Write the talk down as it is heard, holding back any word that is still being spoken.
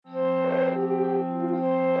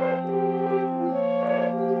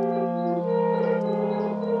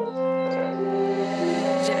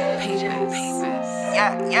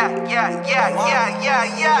All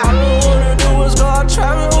I wanna do is go out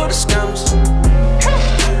trapping with the scammers.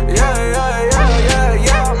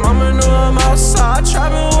 Mama know I'm outside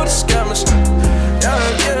trapping with the scammers.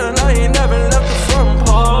 And I ain't never left the front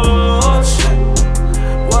porch.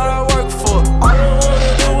 What I work for, all I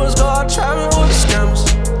wanna do is go out trapping with the scammers.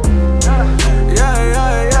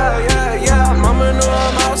 Mama know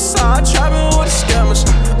I'm outside trapping with the scammers.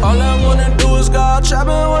 All I wanna do is go out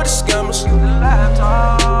trapping with the scammers.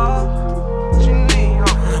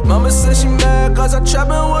 Mama said she mad cause I'm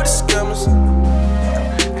trapping with the scammers.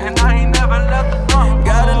 And I ain't never left the front.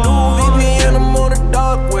 Got a new VPN, I'm on the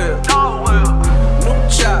dark web. New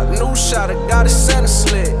chop, new shot, I got a center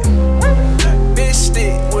slit. Big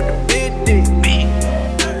stick with the big dick.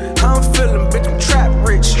 How I'm feeling, bitch, I'm trap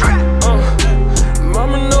rich.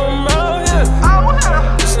 Mama know I'm out here.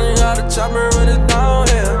 This ain't how the chopper run it down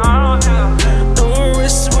here. Don't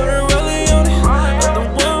wrist with a rollie on it. Let the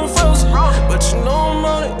wind frozen, but you know I'm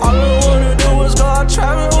on it. All I wanna do is go out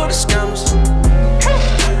trapping with the scammers.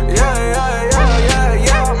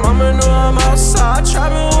 Mama know I'm outside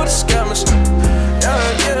trapping with the scammers.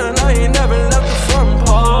 And I ain't never left the front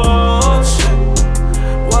porch.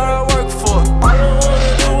 What I work for, all I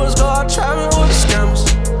wanna do is go out trapping with the scammers.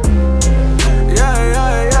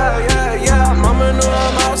 Mama know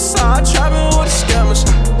I'm outside trapping with the scammers.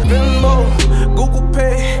 Venmo, Google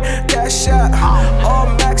Pay, Cash App, all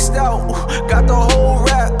maxed out. Got the whole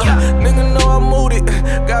rap. Nigga know I moved it.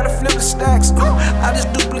 Gotta flip the stacks. I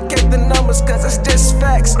just duplicate the numbers cause that's just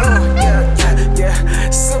facts.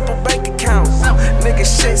 Simple bank account. Nigga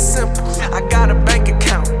shit simple. I got a bank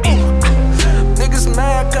account. Niggas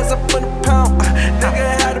mad cause I put a pound.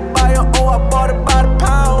 Nigga had to buy it, oh I bought it by the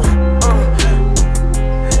pound.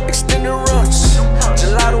 Extended runs,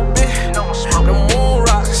 gelato bit, the moon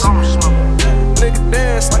rocks. Nigga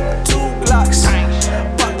dance like the 2 Glocks.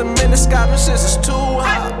 Pop them in the sky, them shits is too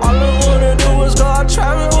hot. All I wanna do is go out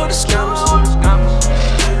trapping with the scammers.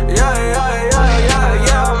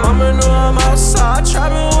 Mama know I'm outside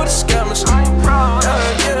trapping with the scammers.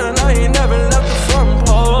 And I ain't never left the front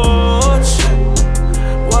porch.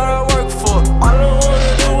 What I work for, all I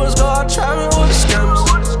wanna do is go out trapping with the scammers.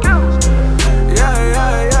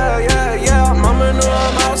 Mama know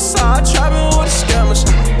I'm outside trapping with the scammers.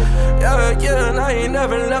 And I ain't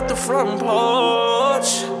never left the front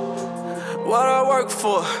porch. What I work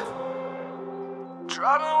for,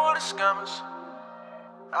 trapping with the scammers.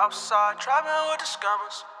 Outside trapping with the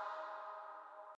scammers.